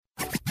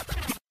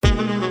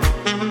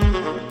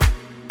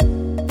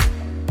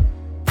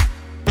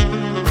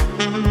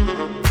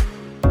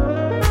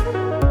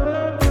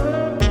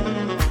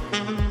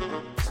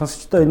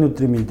Сонсогчдоо энэ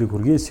өдрийн мэндийг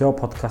хүргэе. SEO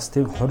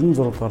подкастын 26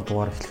 дугаар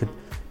дугаар эхлэхэд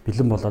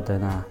бэлэн болоод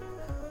байна.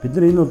 Бид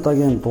нар энэ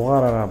удаагийн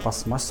дугаараараа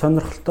бас маш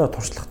сонирхолтой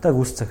туршлагатай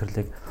гүйц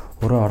захирлыг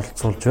өөрөө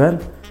оролцуулж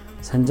байна.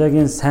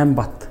 Санжаагийн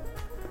Сайнбаттай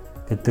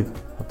гэдэг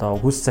одоо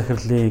гүйц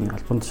захирлын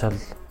албан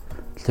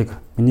тушаалыг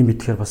миний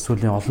мэдхээр бас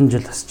сүүлийн олон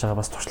жил тасж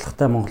байгаа бас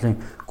туршлагатай Монголын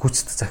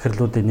гүйцэтгэх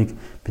захирлуудын нэг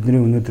бидний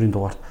өнөөдрийн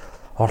дугаарт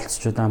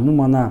оролцож байна. Мөн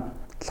манай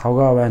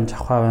Лхагва байна,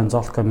 Жавхлан байна,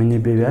 золка миний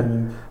бие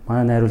байна.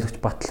 Манай найруулагч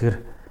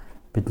Батлагэр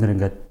бид нэр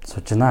ингээд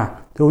сууж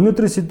байна. Тэгээ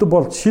өнөөдрийн сэдв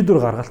бол шийдвэр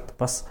гаргалт.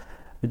 Бас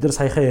бид нар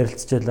саяхан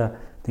ярилцчихлаа.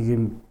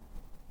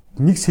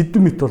 Нэг сэдв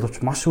мэт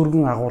боловч маш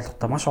өргөн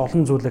агуулгатай, маш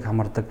олон зүйлийг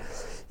хамардаг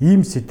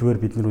ийм сэдвээр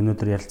бид нар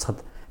өнөөдөр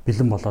ярилцахад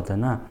бэлэн болоод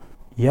байна.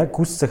 Яг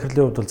гүйц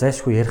захирлын хувьд бол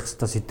зайлшгүй ярих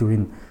хэвээр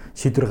сэдвийн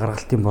шийдвэр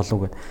гаргалтын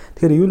болов гэдэг.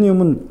 Тэгэхээр юуны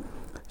өмнө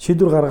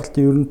шийдвэр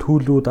гаргалтын ерөн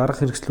төлөвлүүд,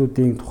 арга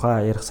хэрэгслүүдийн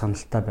тухай ярих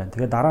саналтай байна.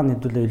 Тэгээд дараа нь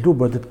хэдүүлээ илүү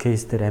бодит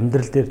кейс дээр,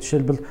 амьдрал дээр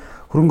жишээлбэл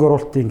хөрөнгө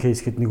оруулалтын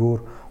кейс хэд нэг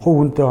өөр, хувь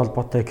хүнтэй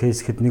холбоотой кейс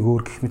хэд нэг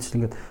өөр гэх мэт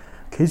ингээд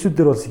кейсүүд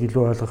дээр бол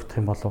илүү ойлгох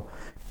юм болов.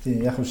 Тийм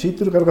яг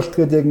шийдвэр гаргалт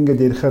гэдэг яг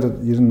ингээд ярихаар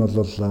ер нь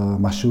бол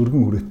маш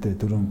өргөн хүрээтэй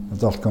дөрөв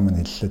золком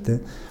нь хэллээ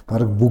те.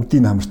 Бараг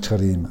бүгдийг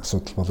хамарчгаар ийм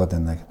асуудал болоод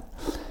байна гэдэг.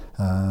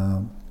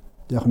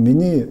 Яг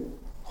миний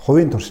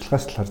хувийн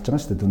туршлагаас л харж байгаа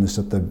шүү дээ. Түүнээс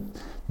одоо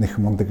нэх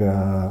мундаг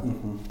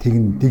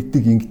тэгн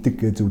дэгдэг ингэдэг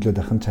гэж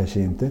зөвлөд ахын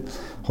цаашаа юм те.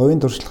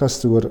 Хувийн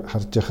туршлагаас зүгээр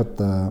харж яхад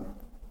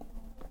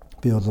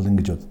би бол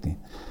ингэж боддгийн.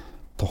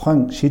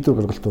 Тухайн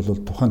шийдвэр гаргалт бол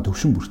тухайн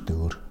төвшин бүртээ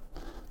өөр.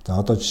 За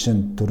одоо жишээ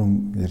нь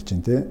дөрөв ярьж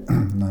байна те.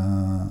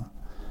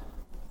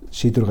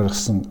 Шийдвэр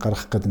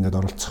гаргах гэдэг ингээд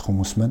оролцох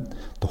хүмүүс маань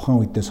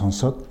тухайн үедээ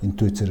сонсоод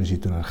интуицээр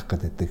шийдвэр гаргах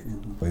гэдэг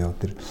боёо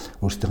тэр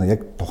өөрсдийнхөө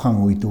яг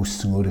тухайн үед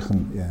үүссэн өөрийнх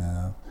нь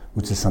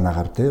үзэл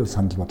санаагаар те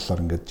санал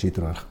бодлоор ингээд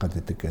шийдвэр гаргах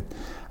гэдэг гээд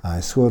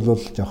эсвэл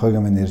бол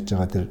Жавхлан маань ярьж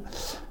байгаа тэр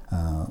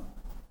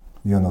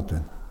юунод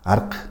байна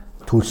арга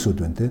төлсүүд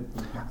байна те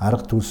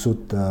арга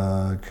төлсүүд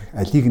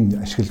алийг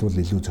нь ашиглавал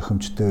илүү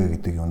зохимжтой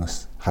гэдэг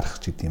юунаас харах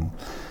ч гэдэг юм.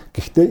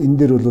 Гэхдээ энэ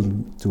дээр бол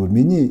зөвхөн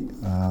миний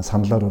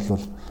саналаар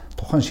бол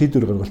тухайн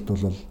шийдвэр гаргалт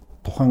бол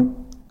тухайн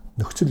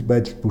нөхцөл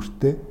байдал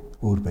бүртээ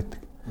өөр байдаг.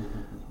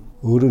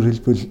 Өөрөөр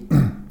хэлбэл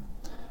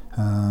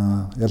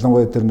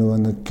ялангуяа тэр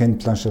нөгөө Кен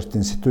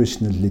Бланшартын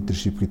situational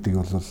leadership гэдэг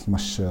бол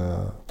маш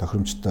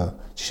тохиромжтой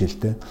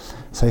жишээлтэй.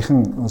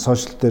 Саяхан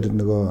сошиал дээр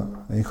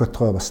нөгөө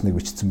инхотгоо бас нэг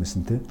бичсэн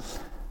байсан тий.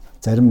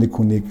 Зарим нэг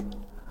хүнийг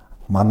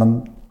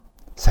манан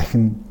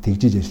сахин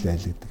тэгжиж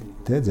ажилладаг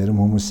тий. Зарим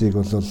хүмүүсийг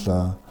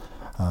бол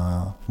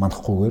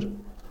манахгүйгээр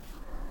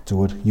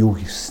зүгээр юу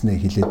хийснээ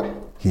хэлээд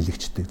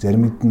хийлэгчдэг.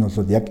 Заримд нь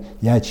бол яг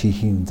яаж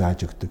хийхийг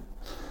зааж өгдөг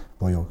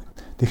боёо.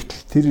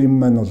 Тэгтэл тэр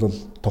юм маань бол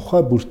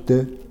тухай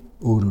бүртээ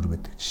өөр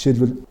байдаг.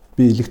 Жишээлбэл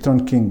би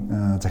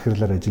электроникийн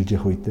захирлаар ажиллаж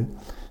явах үед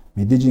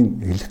мэдээж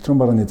электрон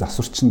барааны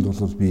засварчинд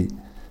бол би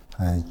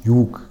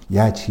юуг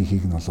яаж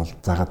хийхийг нь бол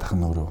заагаад ах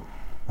нь өөрөө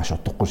маш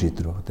утгагүй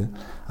шийдвэр байгаа тийм.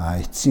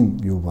 Эцсийн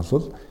юу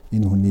бол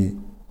энэ хүний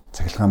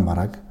цахилгаан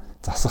барааг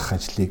засах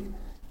ажлыг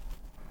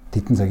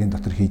тэдэн цагийн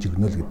дотор хийж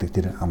өгнө л гэдэг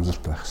тэр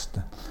амлалт байх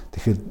хэвээр.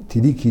 Тэгэхээр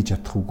тэрийг хийж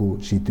чадах үгүй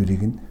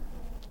шийдвэрийг нь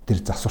тэр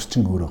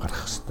засварчин өөрөө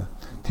гаргах хэвээр.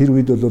 Тэр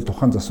үед бол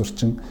тухайн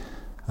засварчин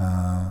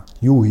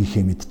юу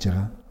хийхээ мэдж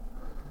байгаа.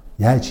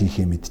 Яаж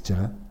хийхээ мэдж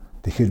байгаа.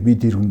 Тэгэхээр би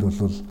тэр хүнд бол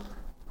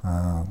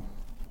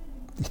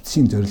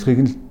эцсийн зорилгыг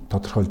нь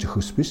тодорхойлж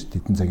өгөхөөс биш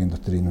тэдэн цагийн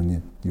дотор энэ үний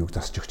юуг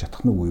засч өгч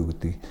чадах нь үгүй юу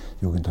гэдэг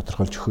юуг нь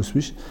тодорхойлж өгөхөөс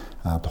биш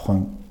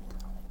тухайн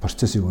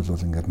процессыг бол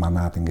ингээд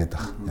манаад ингээд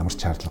ах ямар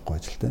ч шаардлагагүй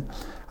ажилтай.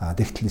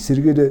 Тэгтэл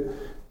эсэргээр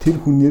тэр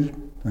хүнээр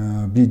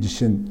би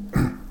жишээ нь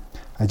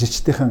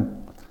ажилчдынхаа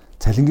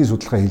цалингийн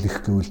судалгаа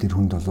хийх гэвэл тэр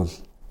хүнд бол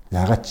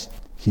яагаад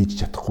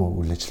хийж чадахгүй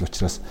үйл ажил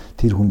учраас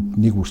тэр хүнд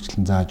нэг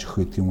үрчлэн зааж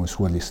өгөх гэдэг юм уу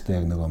эсвэл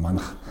ёстой яг нөгөө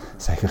манах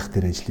сахих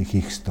тэр ажлыг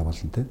хийх ёстой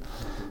болно те.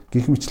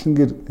 Гэх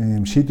мэтлэнгээр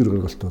шийдвэр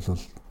гаргалт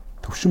бол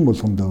төвшин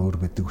болгондоо өөр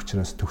байдаг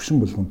учраас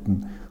төвшин болгонд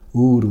нь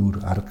өөр өөр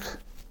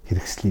арга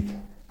хэрэгслийг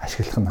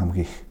ашиглах нь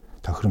хамгийн их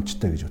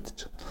тохиромжтой гэж бодож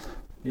байгаа.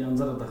 Би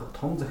анзаараад байх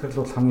том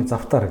захирал бол хамгийн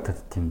завтай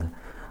харагдаад тийм да.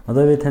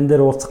 Одоо би тань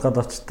дээр уулзах гээд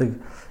очдаг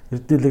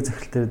эрдэнэлэг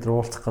захирал дээр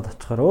уулзах гээд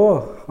очихоор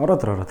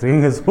ороод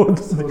ингээс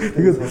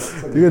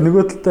тэгээд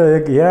нөгөө талдаа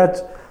яг яаж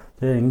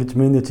ингэж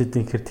менеж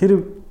хийдэг гэхээр тэр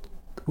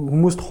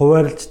хүмүүст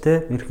хуваарлж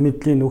те эрх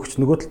мэдлийн өгч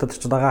нөгөө талдаа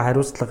ч дагаа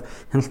хариуцлага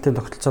хяналтын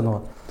тогтолцоо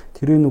нөгөө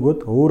тэрийн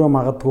нөгөөд өөрөө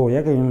магадгүй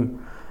яг ийм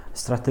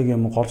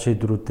стратегийн гол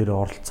шийдвэрүүд дээр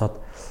оролцоод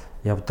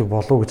явдаг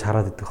болов гэж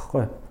хараад идэх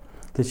байхгүй.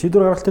 Тэгээд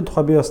шийдвэр гаргалтын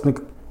тухай би бас нэг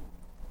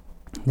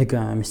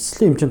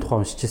мэдслийн хэмжээний тухай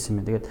уншиж байсан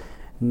юм. Тэгээд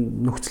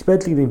нөхцөл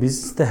байдлыг нэг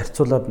бизнестэй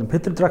харьцуулаад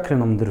Петр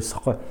Дракерийн номон дээр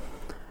өсөхгүй.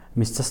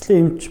 Мэс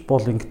заслын эмч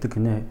бол ингэдэг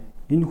гинэ.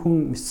 Энэ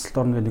хүн мэсэлд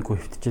орно гэдэг нэг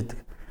хүн хөвтөжэдэг.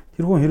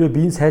 Тэр хүн хэрвээ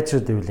биеийн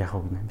сайжраад байвал яах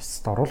вэ гинэ?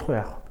 Мэсэлд оруулах уу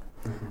яах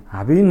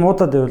вэ? Би энэ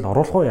муудаад байвал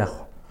оруулах уу яах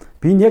вэ?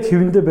 Би энэ яг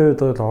хэвэндээ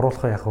байвал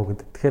оруулах уу яах вэ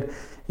гэдэг. Тэгэхээр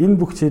энэ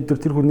бүх шийдвэр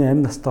тэр хүний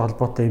амь настай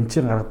холбоотой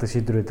эмчийн гаргадаг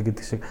шийдвэр байдаг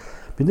гэдэг шиг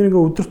бид нэг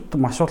өдөрт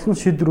маш олон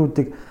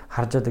шийдвэрүүдийг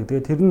харж яадаг.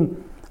 Тэгээд тэр нь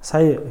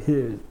сая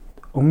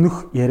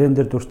өмнөх яриан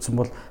дээр дурдсан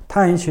бол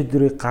та энэ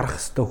шийдвэрийг гаргах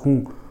ёстой хүн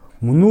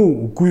мөн үү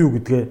үгүй юу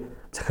гэдгээ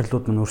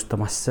захирлууд мань өөртөө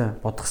маш сайн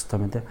бодох хэрэгтэй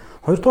байна те.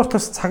 Хоёрдугаар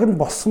тас цаг нь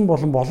болсон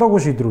болон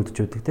болоогүй шийдвэрүүд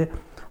ч байдаг те.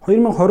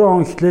 2020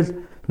 он эхлээл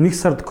 1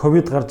 сард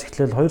ковид гарч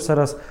эхлээл 2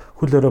 сараас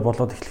хөл өрөө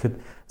болоод эхлэхэд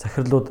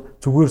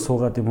захирлууд зүгээр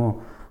суугаад юм уу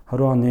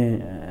 20 оны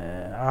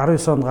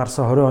 19 онд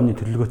гарсан 20 оны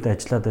төлөвлөгөөтэй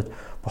ажиллаад байж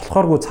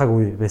болохооргүй цаг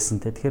үе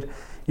байсан те. Тэгэхээр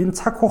энэ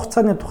цаг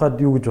хугацааны тухайд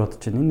юу гэж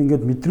бодож байна? Энэ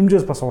ингээд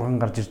мэдрэмжээс бас урган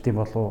гарч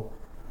ирдэм болов уу?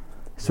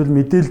 Эсвэл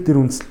мэдээлэл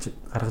дээр үндэслэж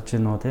гаргаж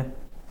гин үү те?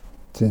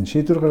 Тийм,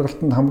 шийдвэр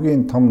гаргалтанд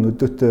хамгийн том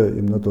нөлөөтэй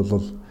юмнууд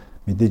бол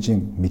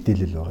мэдээжийн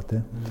мэдээлэл байгаа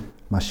те.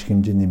 Маш их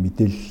хэмжээний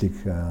мэдээллийг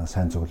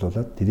сайн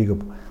цуглуулад тэрийг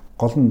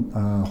гол нь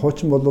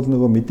хуучин бол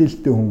нөгөө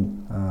мэдээлэлтэй хүн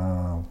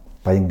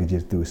баян гэж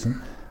ярьдаг байсан.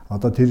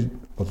 Одоо тэр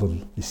бол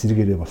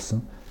эсрэгээрээ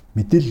болсон.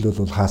 Мэдээлэл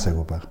бол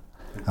хаасаагүй байна.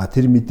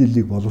 Тэр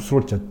мэдээллийг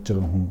боловсруулж чадж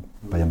байгаа хүн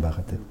баян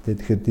байгаа те.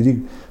 Тэгэхээр тэрийг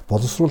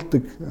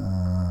боловсруулдаг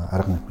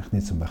арга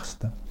механизм байх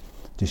хэрэгтэй.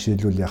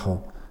 Жишээлбэл яг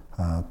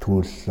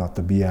түүл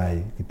одоо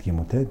BI гэдэг юм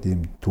уу те.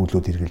 Тийм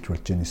төлөвлөд хэрэгжилж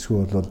болж байна.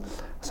 Эсвэл бол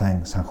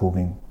сайн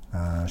санхүүгийн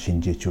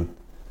шинжээчүүд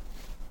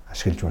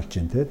ашиглаж болж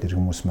байна те. Тэр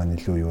хүмүүс маань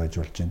илүү юу яаж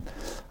болж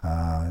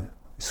байна.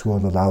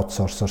 Эсвэл бол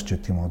аутсорсорч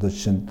гэдэг юм. Одоо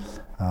жишээ нь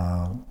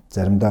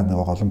заримдаа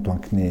нөгөө голомт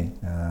банкны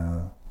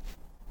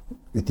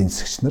эдийн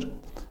засагч нар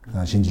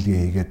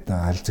шинжилгээ хийгээд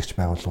харилцагч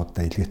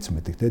байгууллагуудаа илгээсэн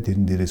байдаг те.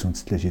 Тэрэн дээрээс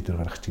үндэслэл шийдвэр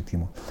гаргах гэдэг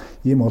юм уу.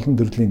 Ийм олон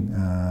төрлийн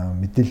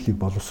мэдээллийг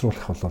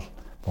боловсруулах бол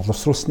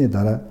боловсруулсны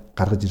дараа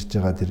гаргаж ирж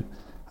байгаа тэр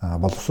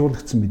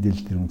боловсруулагдсан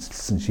мэдээлэл төр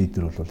үндэслэлсэн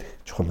шийдвэр бол их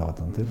чухал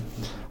байгаа юм тийм.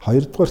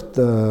 Хоёрдугаарт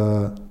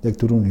яг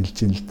түрүүн хэлж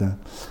ийн л да.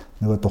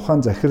 Нөгөө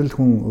тухайн захирал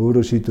хүн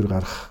өөрөө шийдвэр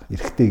гаргах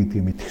эрхтэй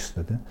гэдгийг мэдэх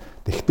хэрэгтэй тийм.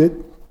 Тэгэхдээ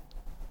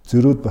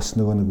зөрүүд бас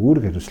нөгөө нэг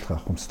үүрэг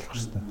хариуцлага авах юмслах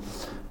хэрэгтэй.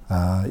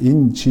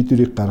 Энэ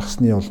шийдвэрийг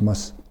гаргасны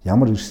улмаас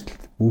ямар эрсдэл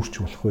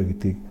үүрч болох вэ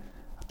гэдгийг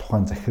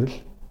тухайн захирал,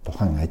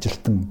 тухайн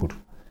ажилтан бүр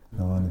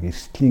нөгөө нэг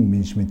эрсдлийн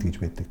менежмент гэж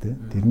байдаг тийм.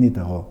 Тэрний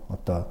дагуу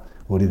одоо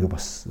өөрийгөө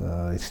бас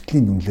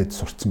эрсдлийн үнэлээд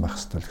сурцсан байх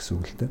хэрэгтэй гэсэн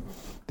үг л дээ.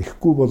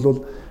 Тэгэхгүй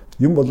бол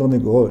юм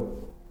болгоныг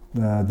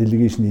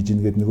делегашн хийж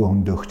нэгэд нөгөө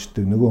хүндээ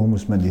өгчдөг. Нөгөө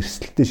хүмүүс маань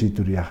эрсдэлтэй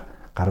шийдвэр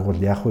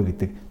гаргавал яах вэ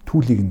гэдэг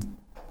түүлийг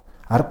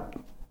арга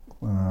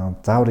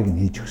зааврыг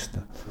нь хийж өгөх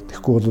хэрэгтэй.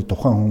 Тэгэхгүй бол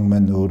тухайн хүн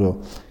маань өөрөө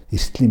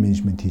эрсдлийн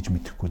менежмент хийж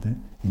мэдэхгүй дээ.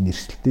 Энэ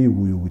эрсдэлтэй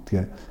юу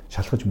гэдгээ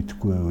шалгаж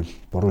мэдэхгүй байвал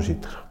буруу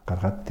шийдвэр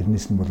гаргаад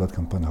тэрнээс нь болоод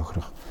компани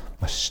хохирох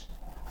маш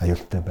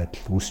аюултай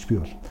байдал үүсч бий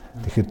бол.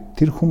 Тэгэхээр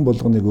тэр хүн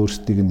болгоныг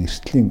өөрсдийг нь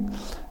эрсдлийн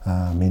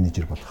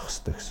менежер болгох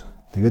хэрэгтэй гэсэн.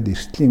 Тэгээд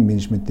эрсдлийн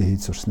менежментээ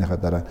хийж сурсныхаа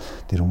дараа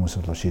тэр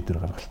хүмүүс бол шийдвэр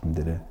гаргалтын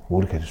дээр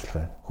үүрэг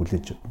хариуцлага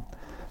хүлээж авна.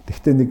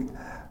 Тэгэхдээ нэг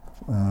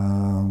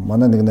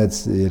манай нэг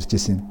найз ярьж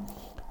ирсэн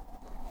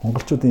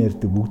монголчуудын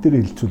ярьдаг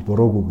бүгдээрээ хилцүүл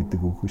буруугүй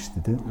гэдэг үг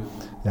шүү дээ.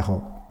 Яг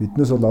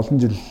биднээс бол олон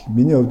жил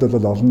миний хувьд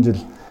бол олон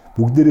жил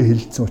бүгдээрээ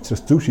хилцсэн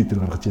учраас зөв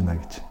шийдвэр гаргаж байна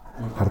гэж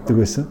хардаг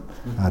байсан.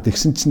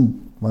 Тэгсэн чинь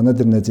манай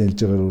дээр найз хэлж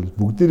байгаагаар бол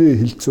бүгдээрээ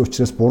хилцсэн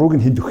учраас бурууг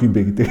нь хэд өгөх юм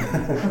бэ гэдэг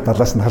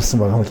талаас нь харсан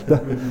байгаа юм л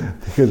да.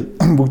 Тэгэхээр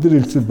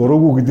бүгдээрээ хилцвэл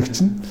буруугүй гэдэг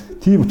чинь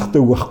тийм утгатай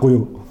үг байхгүй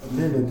юу?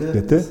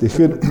 Тийм.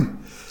 Тэгэхээр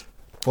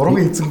бурууг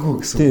эзэнгүй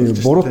гэсэн. Тийм,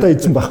 буруутай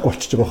эзэн байхгүй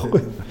болчихж байгаа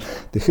байхгүй.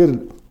 Тэгэхээр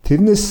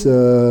тэрнээс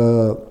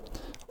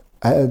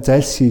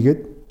зайлс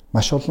хийгээд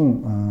маш олон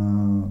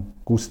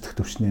гүйцэтгэх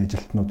төвчний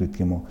ажилтнууд гэдэг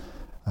юм уу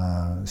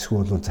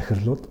эсвэл бол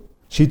захирлууд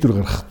шийдвэр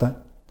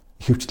гаргахдаа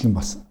ихэвчлэн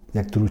бас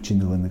яг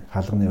түрүүчийн нөгөө нэг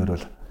хаалганы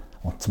өрөөл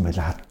унтсан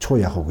байлаа хатчихгүй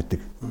яах вэ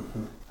гэдэг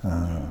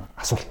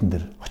асуултан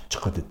дээр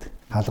очих гээд байдаг.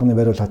 Хаалганы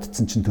байр бол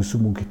хатцсан чинь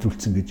төсөв мөнгө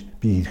хэтрүүлсэн гэж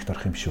би хэрэгт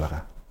орох юм шиг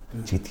байгаа.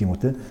 Гэдэг юм уу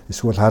те.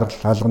 Эсвэл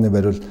хаалганы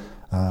байр бол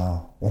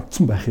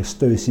унтсан байх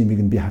ёстой байсан юмыг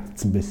нь би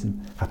хатцсан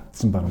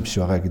байгаа юм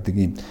шиг байгаа гэдэг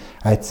ийм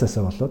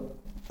айдсаасаа болоод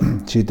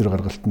шийдвэр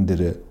гаргалтын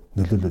дээр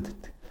нөлөөлөд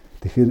байдаг.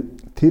 Тэгэхээр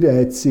тэр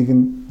айдсыг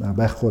нь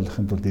байхгүй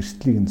болохын тулд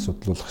эрсдлийг нь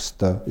судлуулах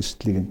ёстой,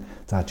 эрсдлийг нь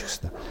зааж өгөх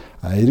ёстой.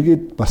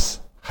 Эргээд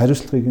бас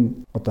хариуцлагыг нь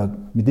одоо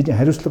мэдээж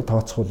хариуцлага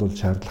тооцох бол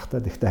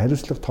шаардлагатай. Гэхдээ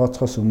хариуцлага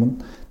тооцохоос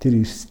өмнө тэр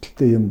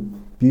эрсдэлтэй юм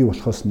бий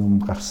болохоос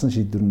өмнө гарсан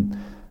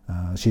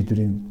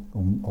шийдвэрийн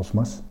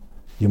улмаас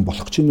юм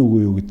болох ч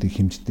нүггүй юу гэдэг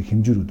хэмждэг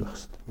хэмжүүрүүд байх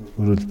хэрэгтэй.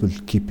 Өөрөөр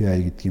хэлбэл KPI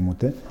гэдэг юм уу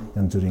те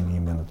янз бүрийн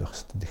юм байна байх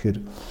хэрэгтэй. Тэгэхээр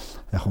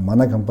яг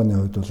манай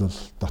компанийн хувьд бол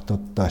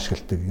дотооддоо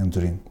ашигладаг янз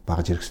бүрийн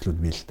багаж хэрэгслүүд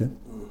бий л дээ.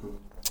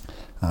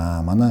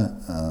 Манай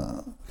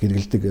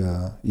хэрэгэлдэг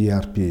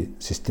ERP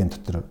систем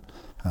дотор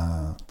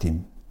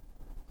тийм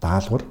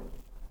даалгавар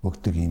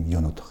өгдөг юм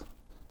юунууд байна.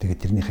 Тэгээд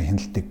тэрнийхээ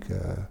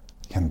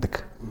хяндаг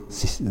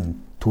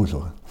түүл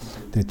байна.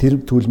 Тэгээд тэр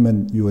түүл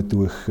маань юу гэдэг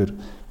вэ гэхээр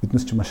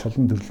биднес ч маш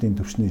олон төрлийн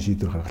төвчний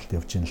шийдвэр гаргалт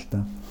явж байна л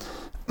да.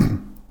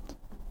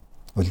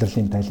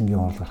 Улирлын тайлангийн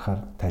хурал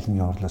гарахаар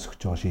тайлангийн хурлаас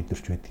өгч байгаа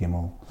шийдвэрч байдаг юм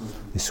уу?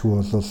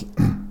 Эсвэл бол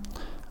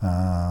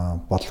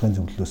бодлогын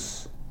зөвлөлөөс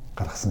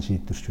гаргасан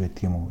шийдвэрч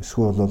байдаг юм уу?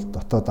 Эсвэл бол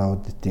дотоод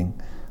аудитын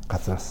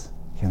газраас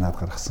хянаад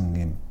гаргасан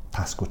юм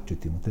таскууд ч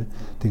гэдэг юм те.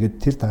 Тэгээд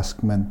тэр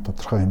таск маань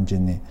тодорхой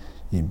хэмжээний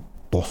ийм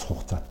дуус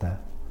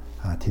хугацаатай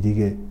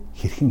тэрийг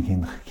хэрхэн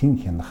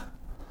хянах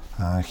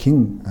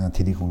хэн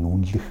тэрийг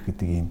үнэлэх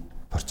гэдэг ийм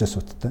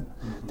процессуудтай.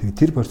 Тэгээд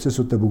тэр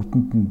процессуудаа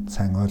бүгдэнд нь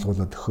сайн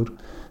ойлгуулад өгөхөр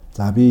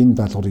за би энэ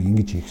даалгаврыг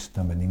ингэж хийх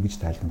ёстой байна,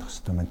 ингэж тайлбарлах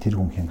ёстой байна, тэр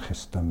хүн хянах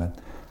ёстой байна.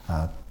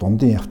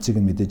 дундын явцыг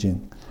нь мэдээж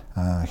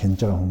хянаж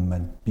байгаа хүн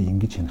маань би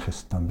ингэж хянах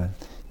ёстой юм байна.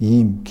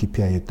 Ийм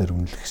KPI-ээр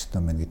үнэлэх ёстой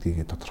юм байна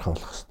гэдгийг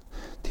тодорхойлох ёстой.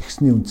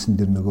 Тэгсний үндсэн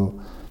дээр нөгөө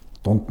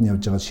дунд нь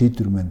явж байгаа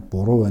шийдвэр маань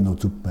буруу байна уу,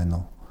 зөв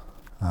байна уу?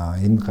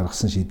 Энэ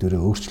гаргасан шийдвэрээ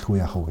өөрчлөх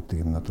үү яах вэ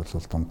гэдэг юмнууд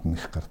бол дунд нь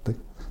их гардаг.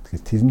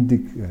 Тэгэхээр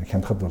тэрнийг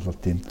хянахад бол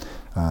тийм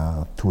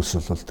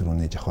түүлс бол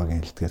түрүүний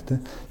Жавхлагийн хэлдгээр те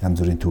янз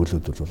бүрийн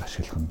төлөвлөлүүд бол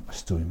ашиглах нь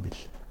маш зөв юм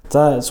бэл.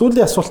 За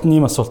сүүлийн асуулт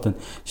нь ийм асуулт байна.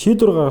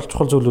 Шийдвэр гаргах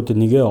чухал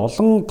зүйлүүдийн нэгэ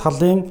олон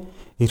талын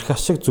эрх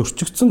ашиг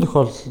зөрчигдсөн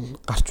тохиолдол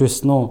гарч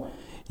байсан уу?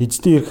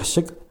 Эзэдийн эрх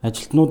ашиг,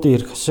 ажилтнуудын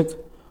эрх ашиг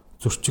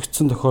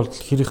зөрчигдсөн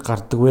тохиолдол хэрэг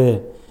гардаг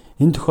вэ?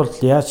 Энэ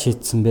тохиолдол яаж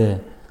шийдсэн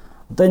бэ?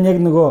 Одоо энэ яг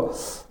нөгөө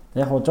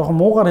яг жоохон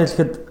муугаар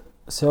хэлэхэд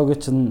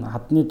Сёгийн чинь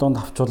хадны дунд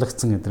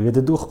авчуулагдсан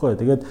гэдэг байхгүй.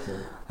 Тэгээд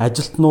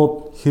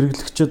ажилтнууд,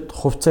 хэрэглэгчид,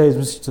 хувьцаа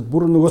эзэмшигчид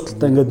бүр нөгөө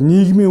талдаа ингээд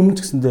нийгмийн өмнө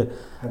ч гэсэндээ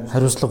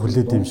хариуцлага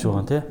хүлээдэг юм шиг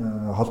байна тий.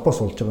 Холбоос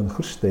болж байгаа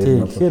нөхөр шүү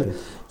дээ. Тэгэхээр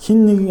хин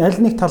нэг аль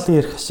нэг талын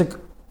эрх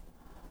ашиг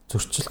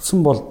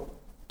зөрчилдсөн бол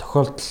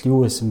тохиолдол юу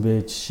байсан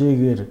бэ?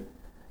 Жишээгээр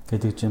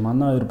гэдэг чинь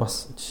манай хоёр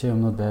бас жишээ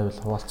юмнууд байвал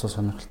хуваалцуу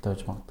сонирхолтой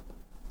байж магадгүй.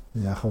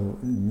 Яг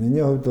нь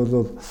миний хувьд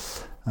бол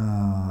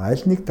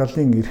аль нэг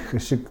талын эрх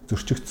ашиг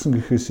зөрчигдсөн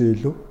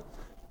гэхээсээ илүү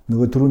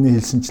нөгөө түрүүний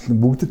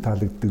хэлсэнчлэн бүгдэд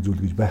таалагддаг зүйл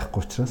гэж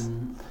байхгүй учраас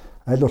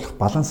аль болох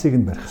балансыг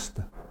нь барих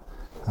хэрэгтэй.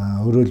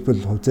 Өөрөөр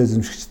хэлбэл хувьцаа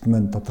эзэмшигчид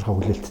маань тодорхой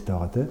хүлээлттэй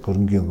байгаа тийм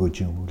хөрөнгийн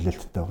өгөөжийн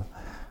хүлээлттэй байгаа.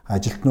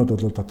 Ажилтнууд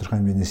бол тодорхой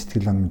хэмжээний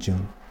сэтгэл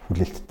хангамжийн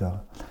хүлээлттэй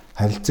байгаа.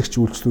 Харилцагч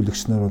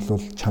үйлчлүүлэгч нар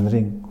бол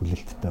чанарын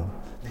хүлээлттэй байгаа.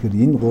 Тэгэхээр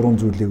энэ гурван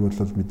зүйлийг бол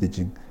мэдээж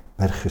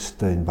барих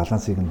ёстой, энэ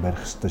балансыг нь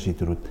барих ёстой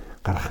шийдвэрүүд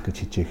гаргах гэж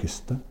хичээх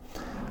ёстой.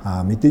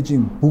 Мэдээж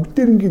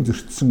бүгдээрнгийн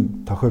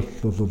зөрчсөн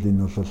тохиолдол бол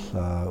энэ бол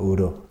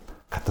өөрөө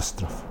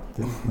катастроф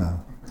тийм.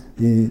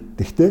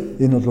 Гэхдээ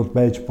энэ бол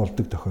байж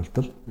болдог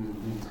тохиолдол.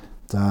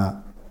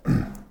 За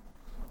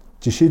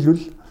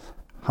жишээлбэл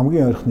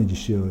хамгийн ойрхны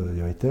жишээ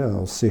яа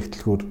тийм улсын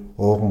ихтлгүүр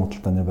ууган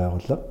худалдааны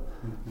байгууллага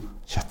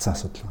шатсан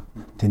асуудал.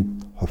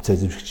 Тэнд хувьцаа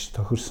эзэмшигч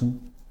тохирсон,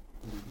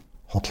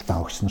 худалдан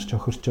авагч нар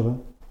тохирч байгаа,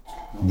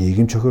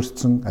 нийгэм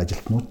тохирсон,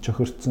 ажилтнууд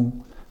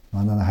тохирсон,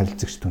 манай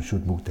харилцагч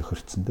түншүүд бүгд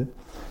тохирсон тийм.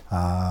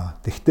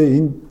 Тэгэхдээ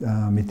энэ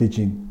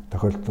мэдээжийн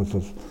тохиолдол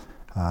бол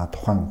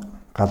тухайн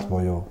гал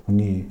буюу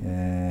хүний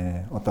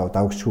одоо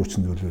давагч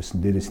хүчин зүйл байсан.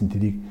 Дээрээс нь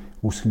тэрийг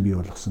үүсгэн бий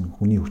болгосон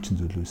хүний хүчин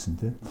зүйл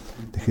байсан тийм.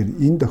 Тэгэхээр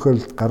энэ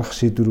тохиолдолд гаргах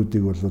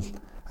шийдвэрүүдийг бол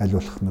аль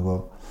болох нөгөө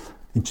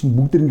эн чинь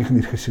бүгдэрнгийнх нь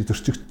эрх ашиг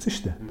зөрчигдсөн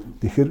шүү дээ.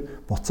 Тэгэхээр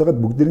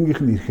буцаагаад бүгдэрнгийнх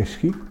нь эрх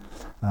ашигыг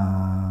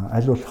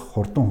аль болох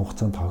хурдан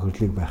хугацаанд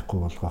тохирлыг байхгүй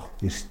болгох,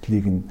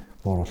 эрсдлийг нь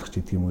бууруулах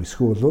гэдэг юм уу.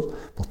 Эсвэл бол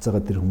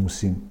буцаагаад тэр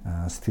хүмүүсийн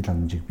сэтгэл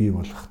хангамжийг бий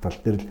болгох тал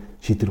дээр л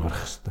шийдвэр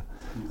гаргах хэрэгтэй.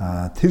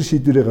 Тэр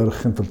шийдвэрээ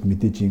гаргахын тулд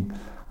мэдээж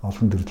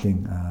олон төрлийн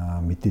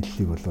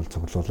мэдээллийг бол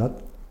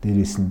цуглуулад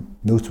дээрээс нь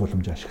нөөц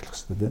боломж ашиглах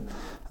хэрэгтэй тийм.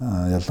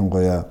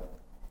 Ялангуяа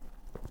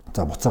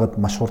за буцаагаад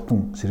маш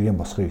хурдан сэргээн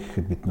босхыг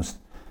гэхэд биднээс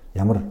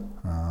ямар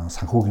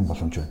санхүүгийн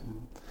боломж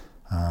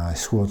байна.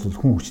 Эсвэл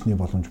хүн хүчний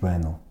боломж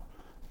байна уу?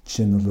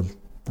 Жишээ нь бол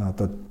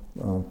одоо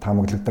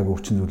таамаглагдаагүй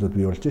хүчин зүйлүүд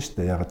бий болж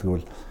штэ. Яг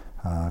гэвэл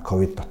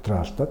ковид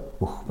дотроо алдаад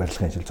бүх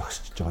барилгын ажил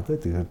зогсчихж байгаа тийм.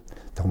 Тэгэхээр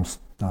хүмүүс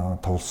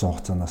товлсон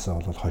хугацаанаас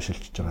бол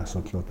хойшилж байгаа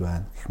асуудлууд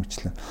байна гэх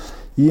мэтлэн.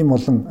 Ийм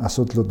олон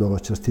асуудлууд байгаа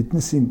учраас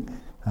тэднээсийн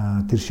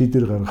тэр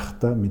шийдвэр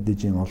гаргахдаа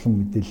мэдээж олон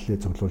мэдээлэлээ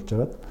цуглуулж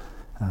агаад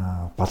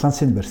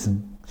балансыг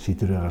барьсан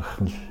шийдвэрээ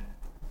гаргах нь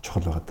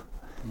чухал байдаг.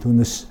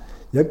 Түүнээс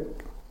яг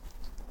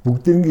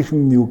бүгднгийнх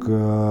нь юу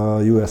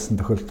яасан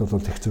тохиолдол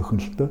бол их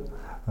зөвхөн л дөө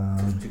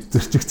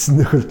зөрчигдсөн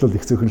тохиолдол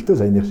их зөвхөн л дөө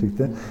саяны шиг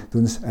тийм.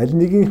 Түүнээс аль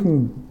нэгийнх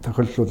нь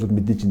тохиолдол бол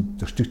мэдээж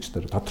зөрчигч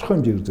дараа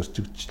тодорхой хэмжээгээр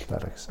зөрчигч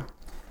дараа гэсэн.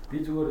 Би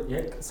зүгээр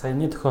яг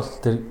саяны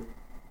тохиолдол төр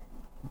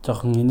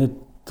жоохон инээд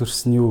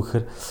төрсөн юу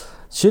гэхээр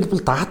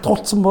жишээлбэл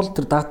даатгуулсан бол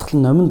тэр даатгал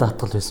нь номин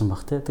даатгал байсан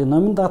баг тий. Тэгээ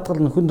номин даатгал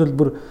нөхөн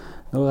төлбөр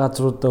нөгөө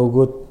газруудаа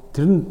өгөөд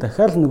тэр нь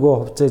дахиад нөгөө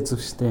хувьцаа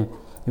эзэмшигчтэй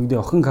юу гэдэг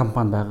охин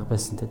компани байгаа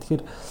байсан тий.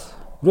 Тэгэхээр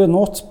өөрөө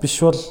нууц биш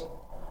бол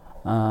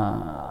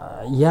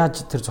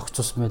яаж тэр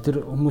зохицуулсан бэ? Тэр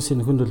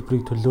хүмүүсийн нөхөн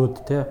төлбөрийг төлөөд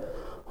тий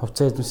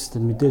хувьцаа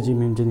эзэмшигчдэд мэдээж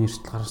юм хэмжээний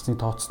эрсдэл гаргасныг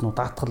тооцсон уу?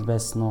 Даатгал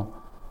байсан уу?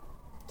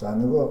 За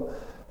нөгөө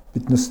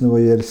биднес нөгөө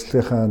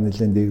ярилцлагынхаа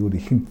нэлээд дээгүүр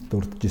ихэнд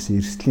дурдж исэн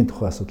эрсдлийн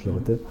тухай асуудал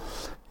байгаа тийм.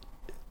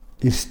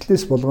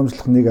 Эрсдлээс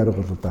болгоомжлох нэг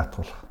арга бол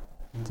даатгуулах.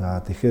 За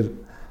тэгэхээр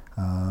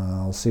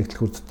улсын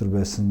ихтлгүүр дотор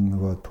байсан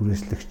нөгөө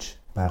түрээслэгч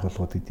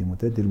байгууллагууд гэдэг юм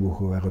уу тийм. Тэр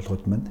бүхэн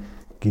байгууллагууд маань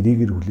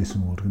гэрээгээр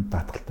хүлээсэн өргөнд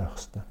даатгалтай байх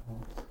хэрэгтэй.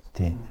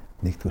 Тийм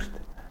нэгдүгürt.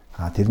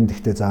 Тэр нь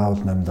гэхдээ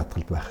заавал номин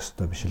даатгалд байх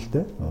хэрэгтэй биш л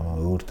дээ.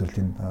 Өөр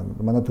төрлийн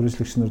манай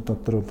түрээслэгч нар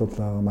дотор бол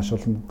маш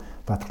олон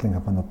даатгалын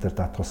компаниуд дээр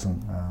даатгуулсан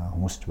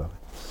хүмүүс ч байна.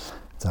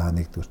 За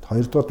нэгдүгээр.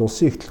 Хоёрдугаар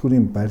улсын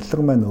ихтлгүүрийн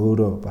барилга маань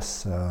өөрөө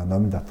бас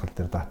номин даатгал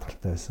дээр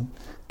даатгалтай байсан.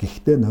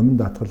 Гэхдээ номин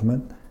даатгал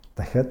маань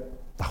дахиад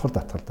давхар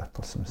даатгал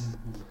даатгуулсан байсан.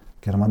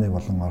 Германы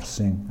болон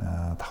Оросын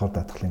давхар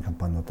даатгалын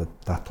компаниудад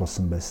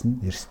даатгуулсан байсан.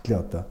 Эрсдлээ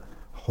одоо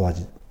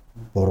хувааж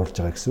бууруулж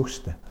байгаа гэсэн үг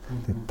шүү дээ.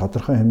 Тэгээд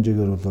тодорхой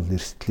хэмжээгээр бол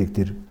эрсдлийг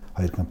тэр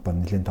хоёр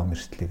компани нэлээд том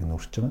эрсдлийг нь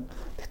өрч байгаа.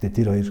 Гэхдээ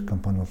тэр хоёр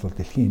компани бол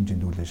дэлхийн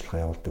хэмжээнд үйл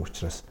ажиллагаа явуулдаг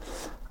учраас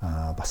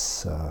бас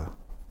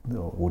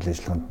үйл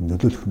ажиллагаанд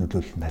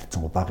нөлөөлөх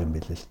харьцангуй бага юм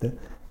билээ л дээ.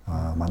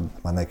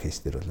 Манай кейс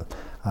дээр бол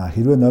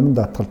хэрвээ номин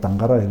даатгал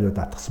дангаараа хэрвээ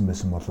даатгсан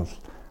байсан бол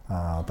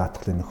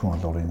даатгалын нөхөн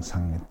олгорын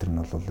сан эдгээр нь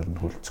бол ер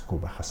нь хөлцөхгүй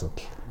байх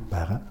асуудал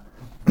байгаа.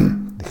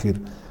 Тэгэхээр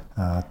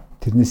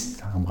тэрнээс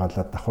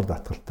хамгаалаад давхар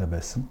даатгалтай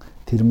байсан.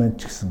 Тэр маань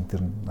ч гэсэн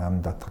тэр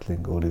номин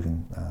даатгалын өөрийг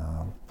нь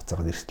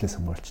буцаагаад эрсдлээс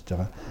хамгаалчихж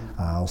байгаа.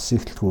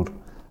 Улсын ихтлгүүр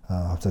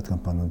хувьцаат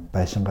компаниуд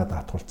байшингаа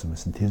даатгуулсан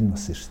байсан. Тэр нь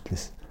бас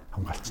эрсдлээс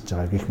хамгаалчихж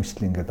байгаа. Гэх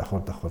мэтлэн ингээд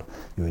давхар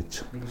юу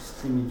яаж байгаа.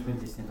 Эрсдлийн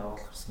менежментийн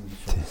дагуулах гэсэн юм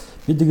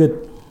шүү. Би тэгээд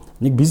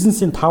нэг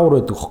бизнесийн тавар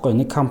байдаг хөөхгүй.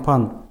 Нэг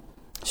компани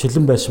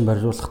шилэн байшин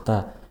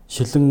барьжуулахдаа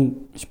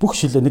бүх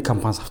шилээ нэг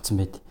компаниас авсан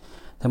байд.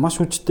 Тэгээ маш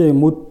хүчтэй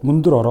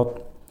мөндөр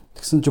ороод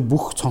тэгсэн чинь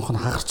бүх цонх нь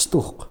хагарчдаг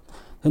байхгүй.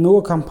 Тэгээ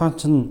нөгөө компани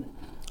чинь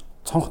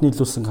цонх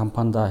нийлүүлсэн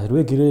компанидаа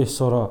хэрвээ гэрээ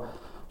ёсороо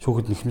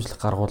шүүхэд нэхэмжлэх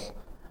гаргуул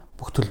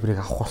бүх төлбөрийг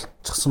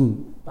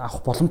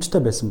авах боломжтой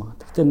байсан байна.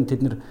 Гэхдээ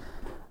тэд нэр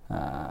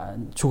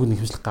шүүхэд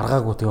нэхэмжлэх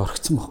гаргаагүй тэгээ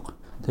орхицсан байхгүй.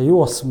 Тэгээ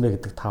юу болсон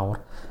бэ гэдэг таавар.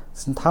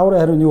 Тэгсэн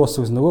тааврын хариу нь юу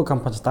болсон гэсэн нөгөө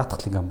компани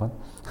даатгалын компани.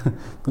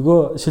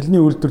 Нөгөө шилний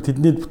үйлдвэр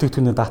тэдний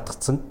бүтээгдэхүүнээ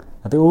даатгацсан.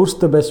 Тэгээ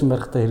өөрөөсөө байшин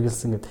барихтаа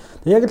хэрэгэлсэн гэдэг.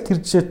 Яг л тэр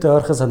жишээтэй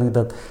ойрхон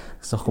санагдаад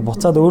гэсэн аахгүй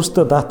буцаад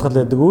өөрөөсөө даатгал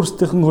байдаг.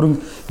 Өөрсдийнхэн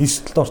хөрөнгө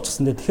эрсдэлд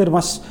орчихсон. Тэгэхээр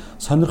маш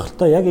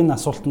сонирхолтой яг энэ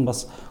асуултанд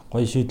бас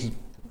гоё шийдэл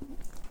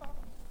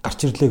гарч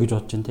ирлээ гэж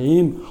бодож байна.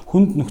 Ийм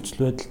хүнд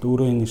нөхцөл байдалд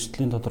өөрөө энэ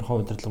эрсдлийн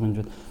тодорхой удирдлага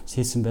менежмент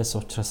сээсэн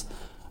байсан учраас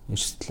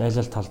эрсдэл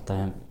айл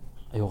талдаа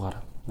аюугаар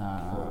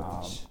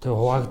тэгээ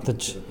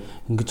хуваагдаж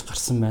ингэж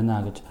гарсан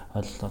байна гэж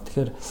ойлголоо.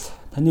 Тэгэхээр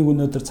таныг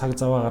өнөөдөр цаг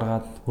заваа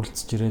гаргаад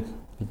хүрэлцэж ирээд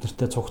бид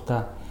нартэй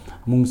цугтаа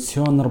мөн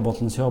сёнор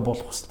болон сё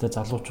болох хүсэлтэй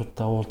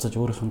залуучуудтай уулзаж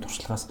өөрийнх нь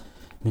туршлагаас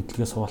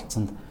мэдлэгээ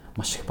суулцсанд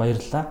маш их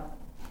баярлалаа.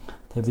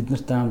 Тэгээ бид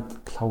нартай хамт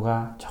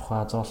Лхагва,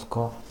 Жавхлан,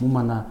 Золко, мөн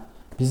манай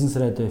бизнес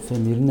радио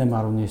FM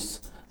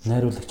 98.9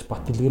 найруулагч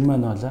Бат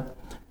Дэлгэрмэн байлаа.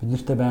 Бид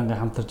нартай байнгын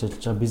хамтарч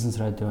ажиллаж байгаа бизнес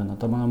радио байна.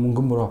 Одоо манай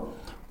мөнгөн бөрөө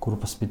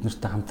групп бас бид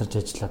нартай хамтарч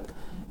ажиллаад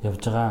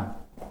явж байгаа.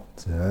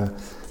 За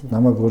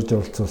намайг урьж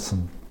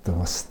оролцуулсан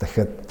бас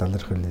дахиад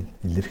талархал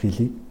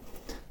илэрхийлье.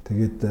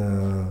 Тэгээд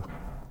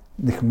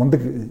нэг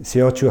мундаг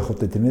SEO-ч байх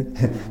удаа тийм ээ.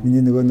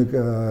 Миний нөгөө нэг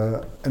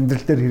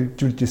амьдрал дээр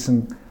хэрэгжүүлж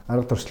исэн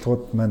арга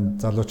туршлагууд маань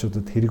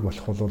залуучуудад хэрэг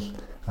болох бол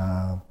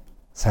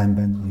сайн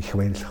байна, их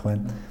баярлах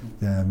байна.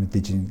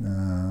 Мэдээж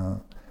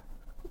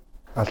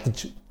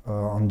алдаж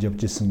онд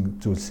явж исэн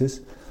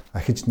зүйлсээс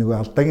ахиж нөгөө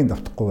алдаагийн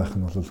давтахгүй байх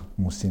нь бол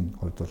хүмүүсийн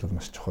хувьд бол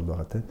маш чухал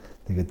байгаа тийм.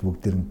 Тэгээд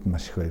бүгдээрэнд нь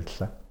маш их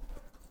баярлалаа.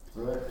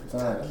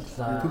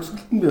 За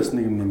төгсгөлтөнд би бас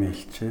нэг юм нэмээ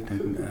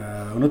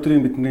хэлчихэ.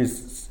 Өнөөдрийн бидний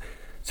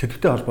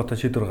сэдвтэй холбоотой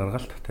шийдвэр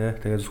гаргалт тий.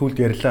 Тэгээд сүүлд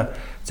ярьлаа.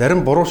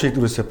 Зарим буруу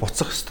шийдвэрээсээ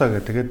буцах ёстой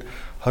гэдэг. Тэгээд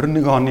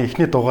 21 оны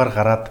эхний дугаар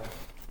гараад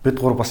бид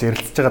гур бас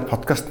ярилцж байгаа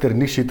подкаст дээр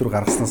нэг шийдвэр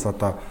гаргаснаас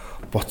одоо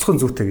буцах нь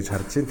зүйтэй гэж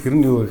харж байна. Тэр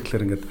нь юу вэ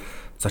гэхээр ингээд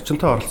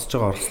зочинтой оролцож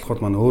байгаа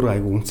оролцоогууд маань өөрөө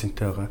айгүй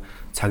үнцэнтэй байгаа.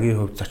 Цагийн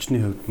хувьд, зочны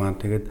хувьд маань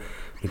тэгээд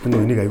бид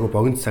нар энийг айгүй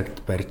богино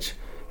цагт барьж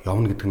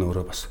явна гэдэг нь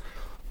өөрөө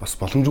бас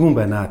боломжгүй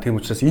байна. Тийм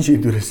учраас энэ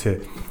шийдвэрээсээ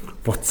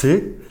буцъя.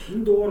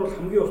 Энэ дугаар бол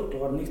хамгийн урт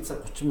дугаар 1 цаг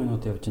 30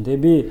 минут явж байна.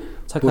 Тэгээ би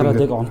цаг хараад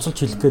яг онцолж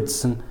хэлэх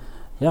гээдсэн.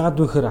 Ягаад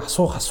вэ гэхээр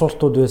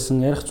асуултууд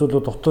байсан, ярих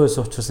зүйлүүд дутуу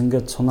байсан учраас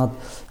ингээд сунаад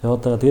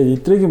яваад байгаа.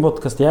 Тэгээд эдрэгийн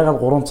подкаст ягаад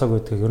 3 цаг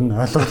байдгийг ер нь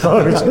ойлголоо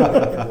гэж.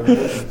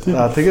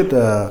 За тэгээд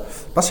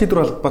бас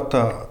шийдвэр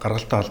холбоотой,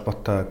 гаргалтын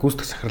холбоотой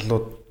гүйцэтгэх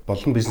захирлууд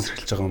болон бизнес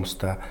эрхэлж байгаа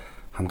хүмүүстэй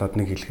хандаад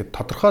нэг хэлэхэд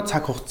тодорхой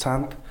цаг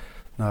хугацаанд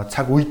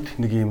цаг үед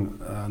нэг юм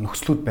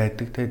нөхцлүүд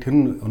байдаг. Тэр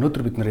нь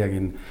өнөөдөр бид нар яг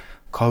энэ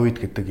ковид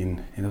гэдэг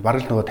энэ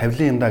бараг л нөгөө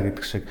тавилын янда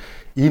гэдэг шиг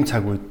ийм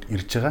цаг үед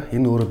ирж байгаа.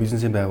 Энэ өөрөө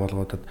бизнесийн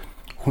байгууллагуудад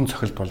хүн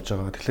цохилт болж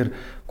байгаа. Тэгэхээр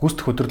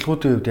гүйцэтгэх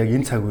удирдлагуудын хувьд яг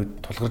энэ цаг үед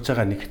тулгарч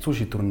байгаа нэг хэцүү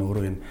шийдвэр нь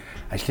өөрөө энэ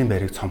ажлын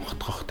байрыг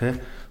цомхогдох тий.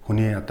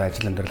 Хүний одоо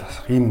ажил амьдрал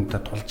асах ийм юмтай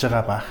тулж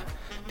байгаа баах.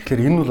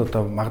 Тэгэхээр энэ бол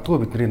одоо магадгүй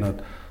бидний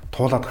нод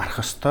туулаад гарах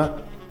ёстой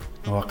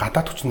нөгөө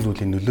гадаад хүчин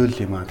зүйлийн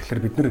нөлөөлөл юм аа.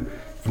 Тэгэхээр бид нар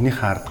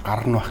энийхээ ард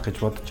гар нь байх гэж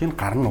бодож байна.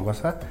 Гар нь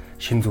угаасаа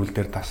шин зүйл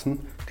дээр тасна.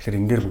 Тэгэхээр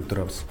энэ дээр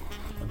бүгдөө бас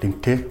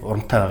дэмтэй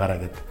урамтай байгаараа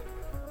гэдэг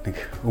нэг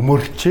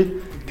өмөрчээ.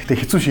 Гэхдээ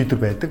хэцүү шийдвэр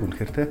байдаг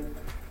үнэхээр тий.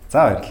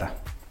 За баярлалаа.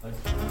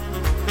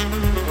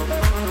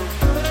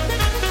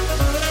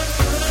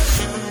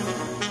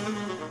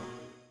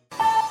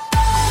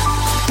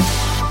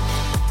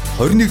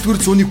 21-р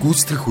зууны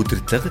гүйцэтгэх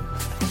удирдлага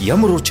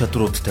ямар ур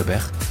чадруудтай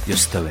байх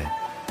ёстой вэ?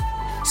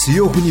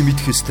 SEO хүний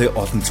мэдэх ёстой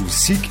олон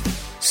зүйлсийг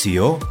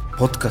SEO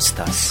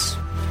подкастаас